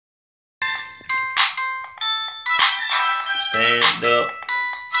up,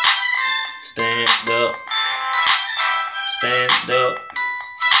 stand up, stand up,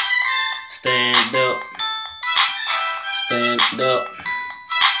 stand up, stand up,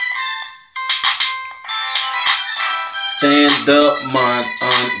 stand up,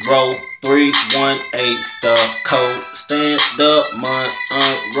 Monroe 318 the code. Stand up,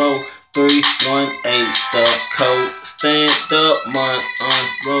 Monroe 318 the code. Stand up,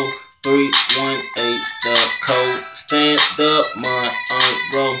 Monroe 318 the code. Stand up,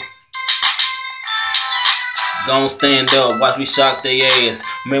 Monroe. Gon' stand up, watch me shock they ass.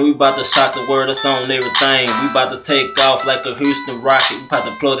 Man, we bout to shock the world, that's on everything. We bout to take off like a Houston rocket. We bout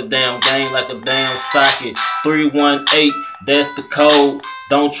to plug the damn game like a damn socket. 318, that's the code.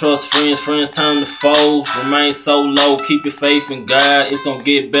 Don't trust friends, friends turn to foes. Remain so low, keep your faith in God. It's gonna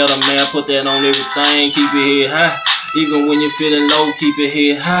get better, man, put that on everything. Keep your head high, even when you're feeling low, keep your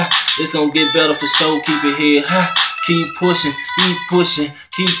head high. It's gonna get better for sure, keep your head high. Keep pushing, keep pushing,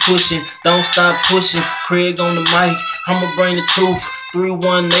 don't stop pushing. Craig on the mic, I'ma bring the truth.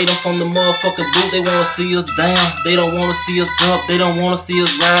 318, I'm from the motherfucking boot. They wanna see us down, they don't wanna see us up. They don't wanna see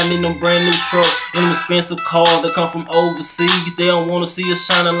us riding in them brand new trucks, in them expensive cars that come from overseas. They don't wanna see us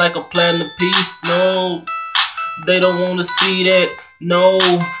shining like a platinum piece. No, they don't wanna see that. No,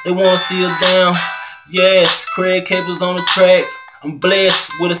 they wanna see us down. Yes, Iceberg Capers on the track. I'm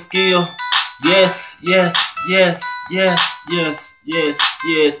blessed with a skill. Yes, yes, yes, yes, yes, yes,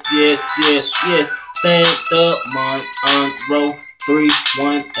 yes, yes, yes, yes. Stand up, Monroe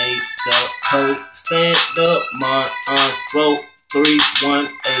 318 the code. Stand up, Monroe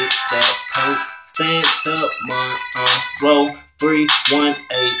 318 the code. Stand up, Monroe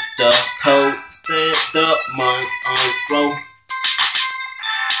 318 the code. Stand up, Monroe.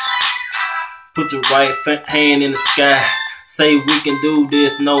 Put your right hand in the sky. Say we can do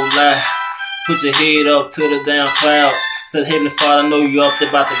this, no lie. Put your head up to the damn clouds. Said Heavenly Father, I know you up there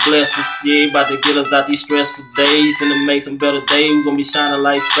about to bless us. Yeah, about to get us out these stressful days. Finna make some better days. We gonna be shining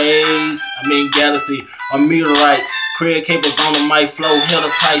like space. Galaxy or meteorite. Iceberg Capers on the mic, flow hella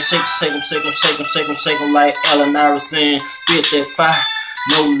tight. Shake 'em, shake 'em, shake 'em, shake 'em, shake 'em, shake 'em like Allen Iverson. Spit that fire,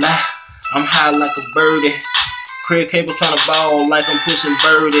 no lie. I'm high like a birdie. Iceberg Capers tryna ball like I'm pushing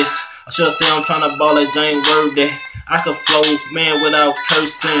birdies. I should say I'm tryna ball like James Worthy. I could flow, man, without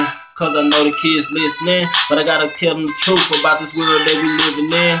cursing. Cause I know the kids listening, but I gotta tell them the truth about this world that we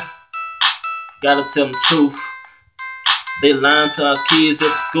living in. Gotta tell them the truth. They lying to our kids at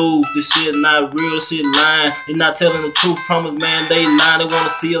the schools. This shit not real, this shit lying. They not telling the truth, promise, man, they lying. They wanna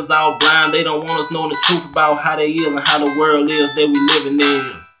see us all blind. They don't want us knowing the truth about how they is and how the world is that we living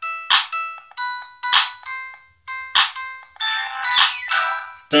in.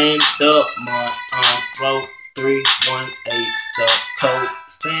 Stand up, Monroe 318 the code.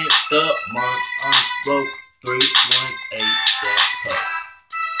 Stand up, Monroe 318 the code.